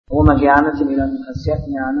Om Jnanatimirandhasya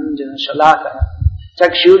Jnananjana Shalakaya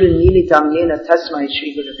Chakshurunmilitam Yena Tasmai Shri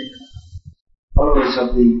Gurave Namaha. Followers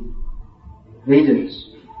of the Vedas.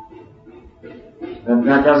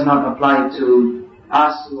 That does not apply to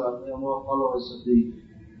us who are more followers of the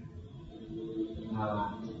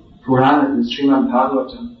Purana, the Srimad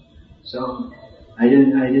Bhagavatam. So I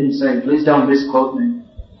didn't say, please don't misquote me.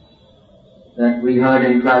 That we heard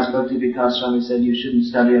in class Bhakti Vikas Swami said you shouldn't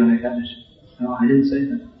study on Ekadashi. No, I didn't say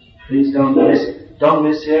that. Please don't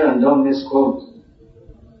mishear and don't misquote.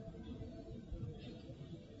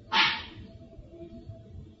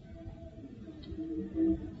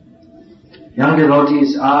 Young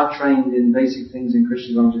devotees are trained in basic things in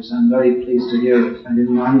Krishna consciousness. I'm very pleased to hear it. I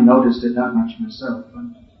hadn't noticed it that much myself, but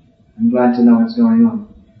I'm glad to know what's going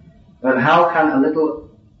on. But how can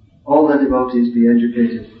all the devotees be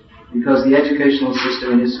educated? Because the educational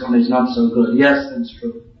system in ISKCON is not so good. Yes, that's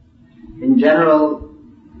true. In general,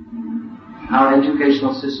 our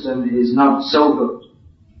educational system is not so good.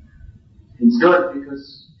 It's good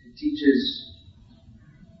because it teaches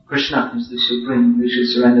Krishna is the Supreme, we should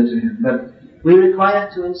surrender to Him. But we require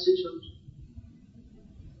to institute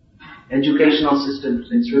educational systems.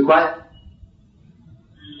 It's required.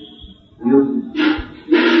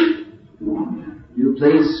 You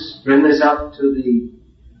please bring this up to the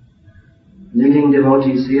leading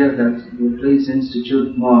devotees here that you please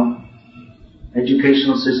institute more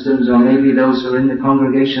educational systems, or maybe those who are in the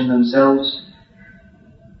congregation themselves.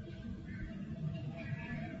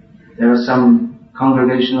 There are some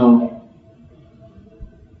congregational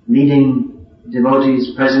leading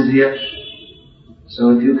devotees present here.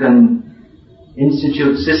 So if you can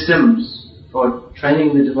institute systems for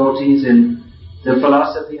training the devotees in the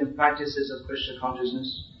philosophy and practices of Krishna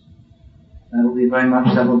consciousness, that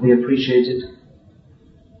will be appreciated.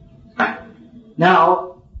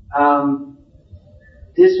 Now,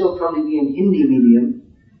 this will probably be in Hindi medium,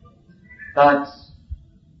 but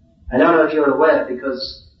I don't know if you're aware,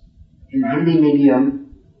 because in Hindi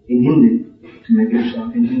medium, in Hindi,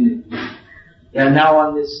 they are now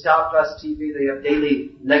on this Star Plus TV, they have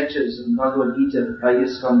daily lectures on Bhagavad Gita by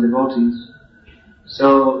ISKCON devotees.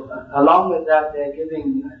 So, along with that,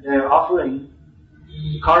 they're offering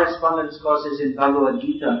correspondence courses in Bhagavad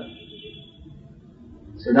Gita.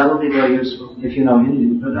 So that will be very useful if you know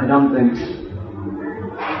Hindi, but I don't think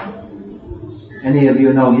any of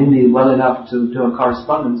you know Hindi well enough to do a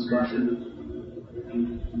correspondence course.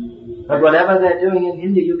 But whatever they're doing in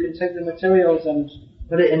Hindi, you can take the materials and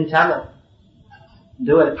put it in Tamil.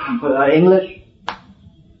 Do it. And put English.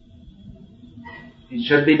 It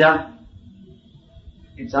should be done.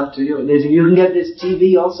 It's up to you. You can get this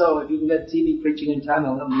TV also. If you can get TV preaching in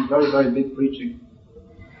Tamil, that will be very, very big preaching.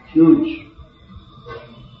 Huge.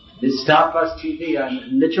 This Star Plus TV,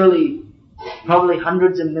 literally, probably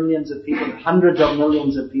hundreds of millions of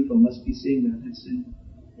people must be seeing that. It's in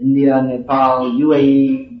India, Nepal,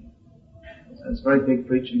 UAE. So it's very big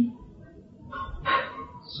preaching.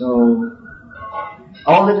 So,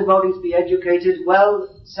 all the devotees be educated. Well,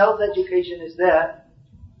 self-education is there.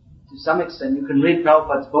 To some extent, you can read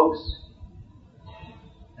Prabhupada's books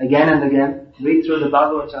again and again. Read through the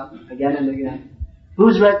Bhagavatam again and again.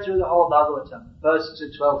 Who's read through the whole Bhagavatam? First to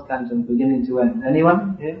 12th canto, beginning to end.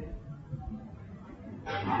 Anyone here?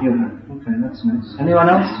 You have. Okay, that's nice. Anyone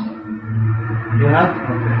else? You have?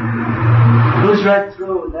 Okay. Who's read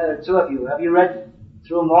through, two of you, have you read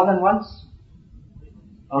through more than once?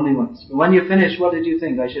 Only once. But when you finish, what did you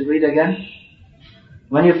think? I should read again?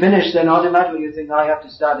 When you finish, then automatically you think, I have to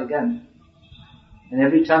start again. And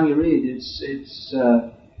every time you read,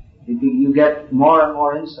 you get more and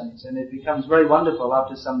more insights, and it becomes very wonderful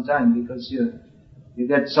after some time, because you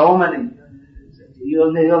get so many.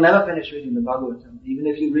 You'll never finish reading the Bhagavatam, even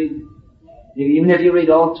if you read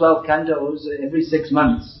all 12 cantos every 6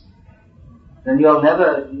 months. Then you'll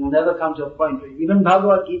never come to a point. Even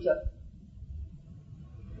Bhagavad Gita,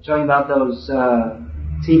 talking about those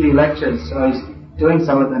TV lectures. So I was doing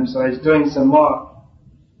some of them. So I was doing some more,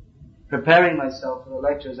 preparing myself for the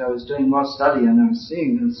lectures. I was doing more study, and I was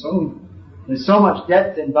seeing there's so much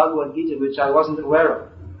depth in Bhagavad Gita which I wasn't aware of.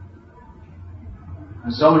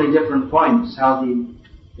 There's so many different points, how the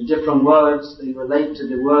different words, they relate to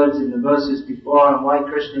the words in the verses before, and why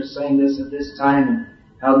Krishna is saying this at this time, and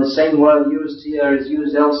how the same word used here is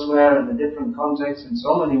used elsewhere in a different context, and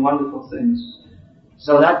so many wonderful things.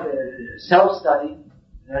 So that self-study,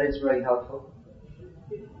 that is very helpful.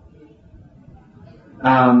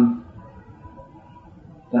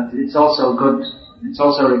 But it's also good, it's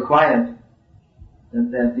also required that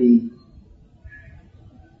there be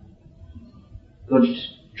good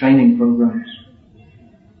training programs.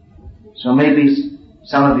 So maybe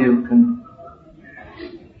some of you can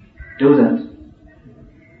do that.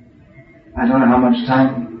 I don't know how much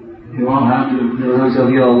time you all have. Those of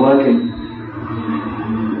you who are working,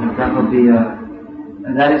 that would be,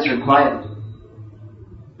 and that is required.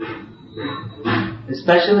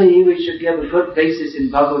 Especially, we should give a good basis in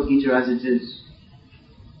Bhagavad Gita as it is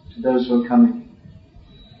to those who are coming.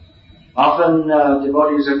 Often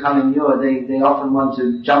devotees are coming new, they often want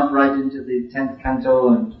to jump right into the 10th canto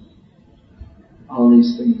and all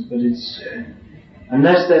these things, but it's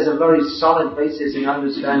unless there's a very solid basis in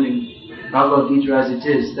understanding Bhagavad Gita as it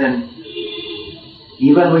is, then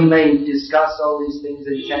even we may discuss all these things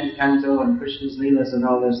in 10th canto and Krishna's Leelas and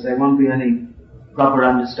all this, there won't be any proper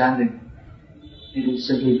understanding. It will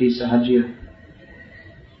simply be Sahajya.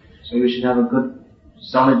 So we should have a good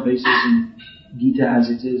solid basis in Gita as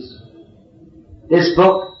it is. This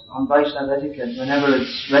book on Vaishnava etiquette, whenever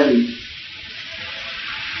it's ready,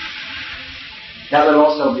 that will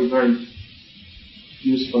also be very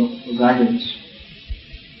useful for guidance.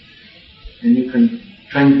 And you can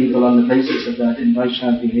train people on the basis of that in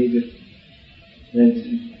Vaishnava behavior. There's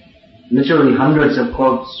literally hundreds of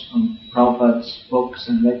quotes from Prabhupada's books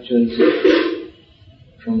and lectures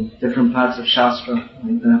from different parts of Shastra,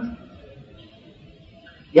 like that.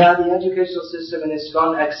 Yeah, the educational system in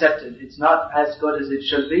ISKCON accepted. It's not as good as it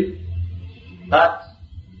should be, but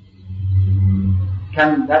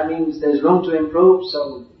that means there's room to improve,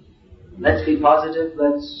 so let's be positive,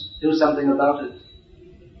 let's do something about it.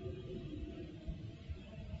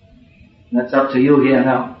 That's up to you here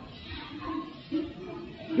now.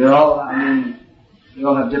 We all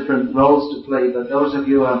have different roles to play, but those of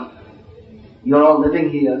you you're all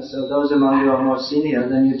living here, so those among you who are more senior,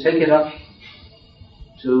 then you take it up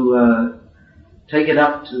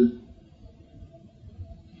to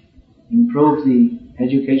improve the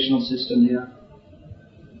educational system here.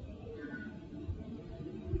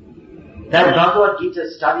 That Bhagavad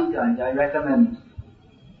Gita study guide I recommend.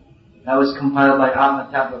 That was compiled by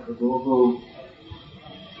Amitabha Prabhu, who,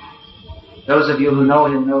 those of you who know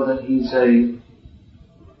him know that he's a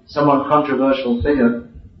somewhat controversial figure.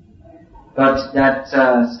 But that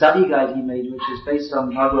study guide he made, which is based on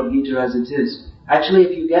Bhagavad Gita as it is, actually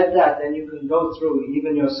if you get that, then you can go through,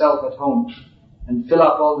 even yourself at home, and fill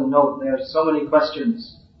up all the notes. There are so many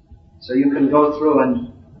questions. So you can go through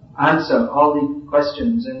and answer all the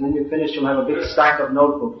questions, and when you finish you'll have a big stack of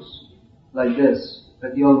notebooks, like this.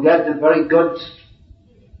 But you'll get a very good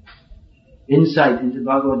insight into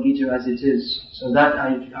Bhagavad Gita as it is. So that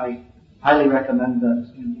I highly recommend that.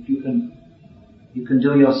 If you can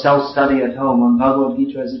do your self-study at home on Bhagavad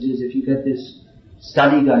Gita as it is, if you get this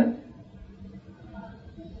study guide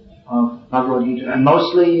of Bhagavad Gita. And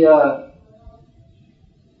mostly all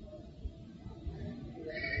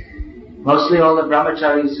the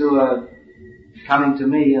brahmacharis who are coming to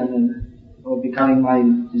me and who are becoming my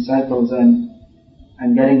disciples, and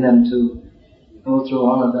getting them to go through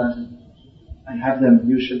all of that. I have them,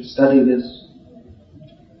 you should study this.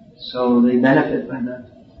 So they benefit by that.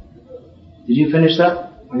 Did you finish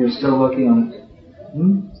that? Or you're still working on it?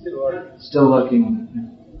 Still working on it.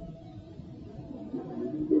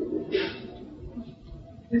 Yeah.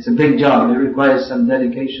 It's a big job. It requires some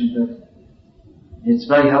dedication, but it's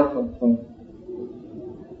very helpful for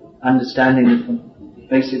understanding the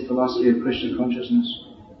basic philosophy of Krishna consciousness.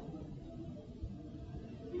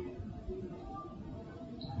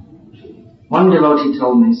 One devotee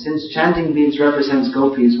told me, since chanting beads represents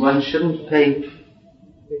gopis, one shouldn't pay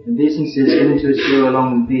obeisances given to his guru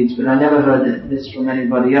along with beads, but I never heard this from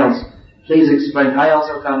anybody else. Please explain. I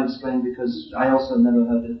also can't explain because I also never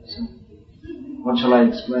heard it, so what shall I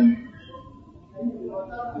explain?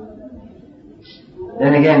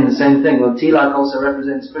 Then again, the same thing. Well, tilak also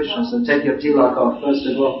represents Krishna, so take your tilak off first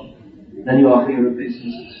of all, then you offer your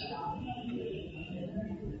obeisances.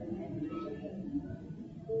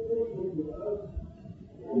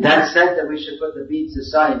 That said, that we should put the beads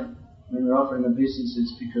aside when we're offering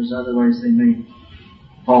obeisances, because otherwise they may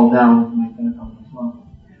fall down like that on the floor.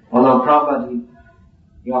 Although Prabhupada,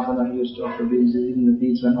 he often used to offer beads, even the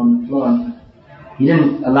beads went on the floor. He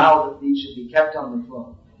didn't allow that beads should be kept on the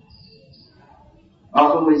floor.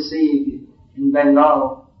 Often we see in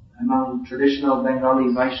Bengal, among traditional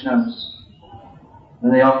Bengali Vaishnavas,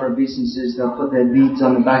 when they offer obeisances, they'll put their beads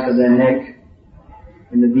on the back of their neck,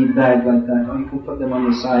 in the bead bag like that, or you can put them on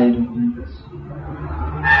the side like this.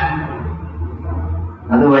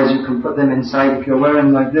 Otherwise you can put them inside. If you're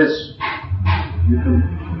wearing like this, you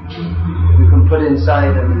can put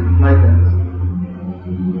inside and like that.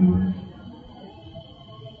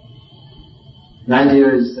 The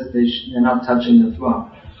idea is that they're not touching the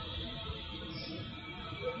floor.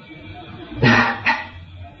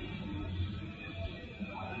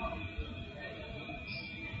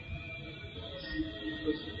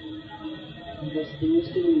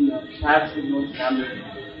 investing in shares is not gambling.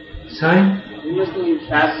 Sorry? Investing in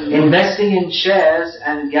shares is Investing in shares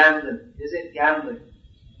and gambling. Is it gambling?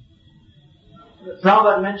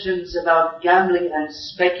 Prabhupada mentions about gambling and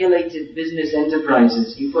speculative business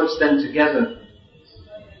enterprises. He puts them together.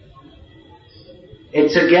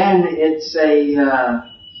 It's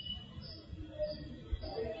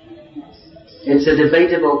a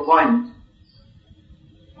debatable point.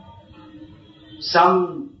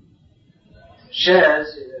 Some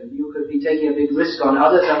shares you could be taking a big risk on,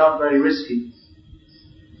 others are not very risky.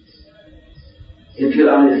 If you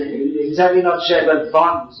are exactly not share, but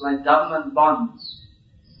bonds, like government bonds,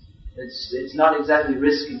 it's not exactly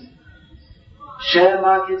risky. Share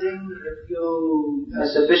marketing, if you are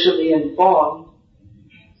sufficiently informed,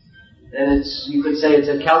 then you could say it's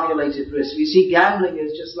a calculated risk. You see, gambling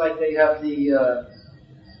is just like they have the,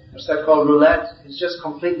 what's that called, roulette. It's just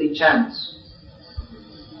completely chance.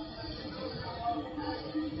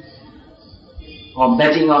 Or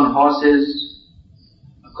betting on horses.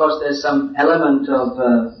 Of course, there's some element of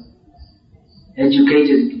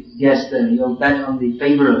educated guess there. You'll bet on the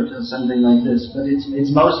favorite or something like this, but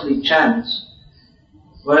it's mostly chance.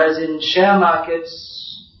 Whereas in share markets,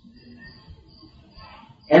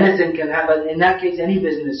 anything can happen. In that case, any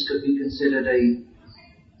business could be considered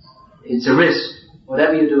it's a risk.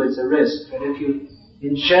 Whatever you do, it's a risk. But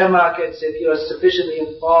in share markets, if you are sufficiently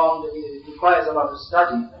informed, it requires a lot of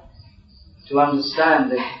study to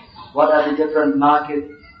understand what are the different market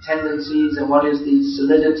tendencies and what is the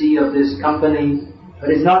solidity of this company. But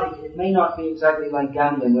it may not be exactly like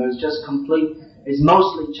gambling, where it's just it's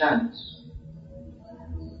mostly chance.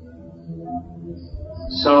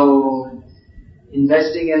 So,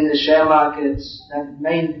 investing in the share markets,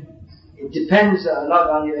 it depends a lot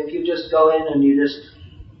on you. If you just go in and you just,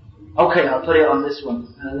 okay, I'll put it on this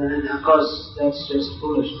one. And then, of course, that's just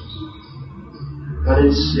foolishness. But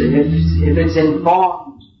if it's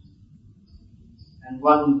informed and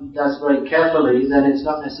one does very carefully, then it's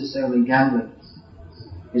not necessarily gambling.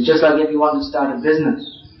 It's just like if you want to start a business,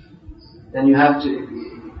 then you have to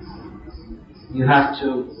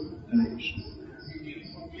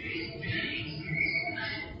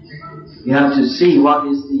see what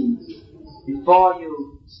is before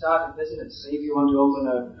you start a business. Say if you want to open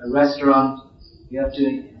a restaurant, you have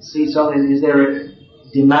to see something. Is there a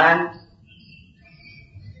demand?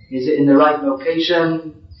 Is it in the right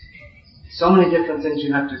location? So many different things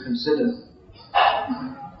you have to consider.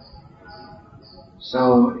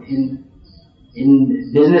 So in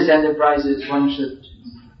business enterprises, one should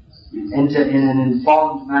enter in an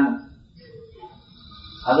informed manner.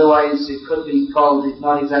 Otherwise, it could be called, it's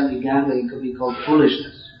not exactly gambling, it could be called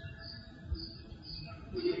foolishness.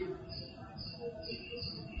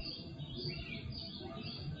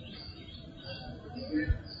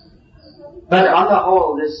 But on the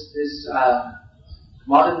whole, this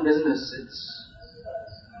modern business, it's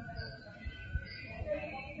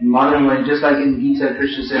in modern way, just like in Gita,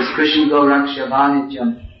 Krishna says, Krishi go raksha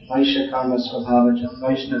vanijyam, vaishya karma svabhavajam.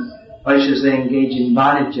 Vaishyas, they engage in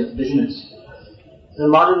vanijya, business. The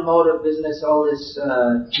modern mode of business, all this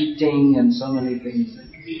cheating and so many things,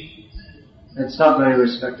 it's not very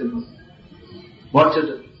respectable. What to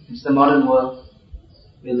do? It's the modern world.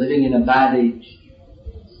 We're living in a bad age.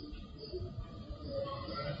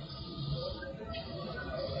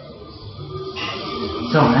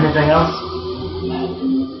 So, anything else?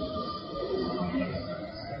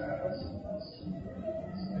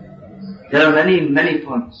 There are many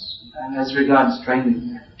points as regards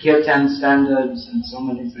training. Kirtan standards and so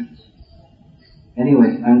many things.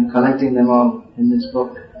 Anyway, I'm collecting them all in this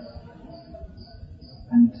book.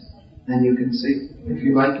 And then you can see. If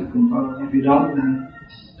you like, you can follow. If you don't, then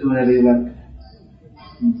do whatever you like.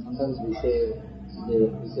 Sometimes we say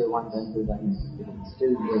one time, two times,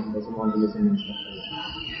 still doesn't want to listen to instructions.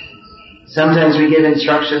 Sometimes we give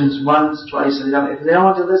instructions once, twice. If they don't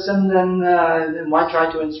want to listen, then why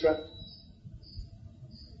try to instruct?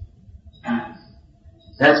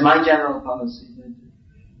 That's my general policy.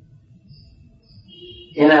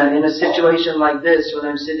 In a situation like this, when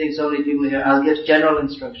I'm sitting so many people here, I'll give general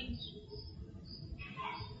instructions.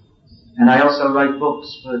 And I also write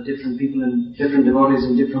books for different people and different devotees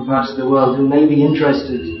in different parts of the world who may be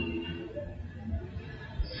interested.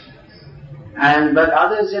 But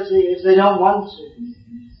others, if they don't want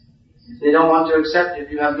to accept,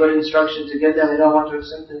 if you have good instruction to get them, they don't want to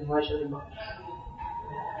accept it, why should I bother?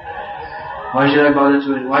 Why should I bother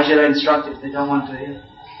to it? Why should I instruct if they don't want to hear?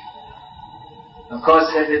 Of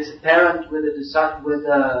course, if it's a parent with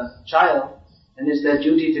a child, then it's their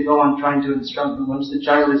duty to go on trying to instruct them. Once the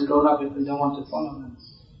child is grown up, if they don't want to follow them,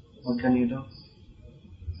 what can you do?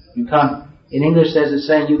 You can't. In English there's a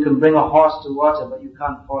saying, you can bring a horse to water, but you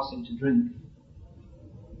can't force him to drink.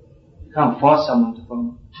 You can't force someone to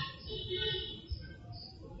follow.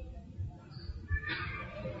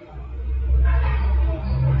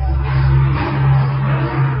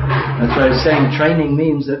 That's why I was saying training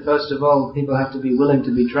means that first of all, people have to be willing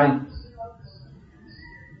to be trained.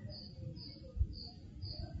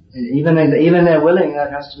 And even if they're willing,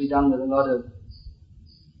 that has to be done with a lot of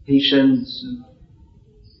patience.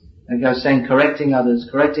 Like I was saying, correcting others.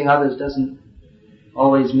 Correcting others doesn't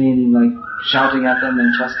always mean like shouting at them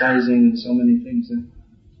and chastising and so many things.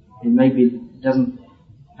 It doesn't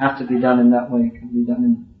have to be done in that way. It can be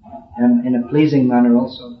done in a pleasing manner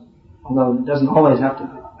also. Although it doesn't always have to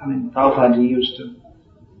be. I mean, Prabhupada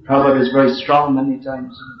Prabhupada was very strong many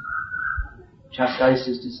times. Chastised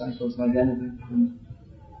his disciples like anything. And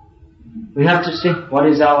we have to see what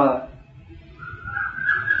is our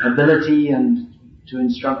ability and to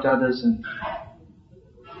instruct others, and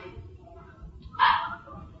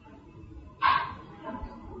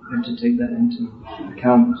we have to take that into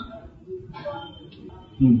account.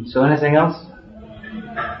 So anything else?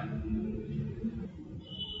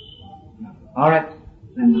 Alright,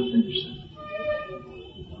 then we'll finish that.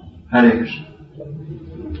 Hare Krishna.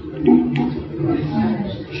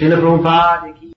 Srila Prabhupada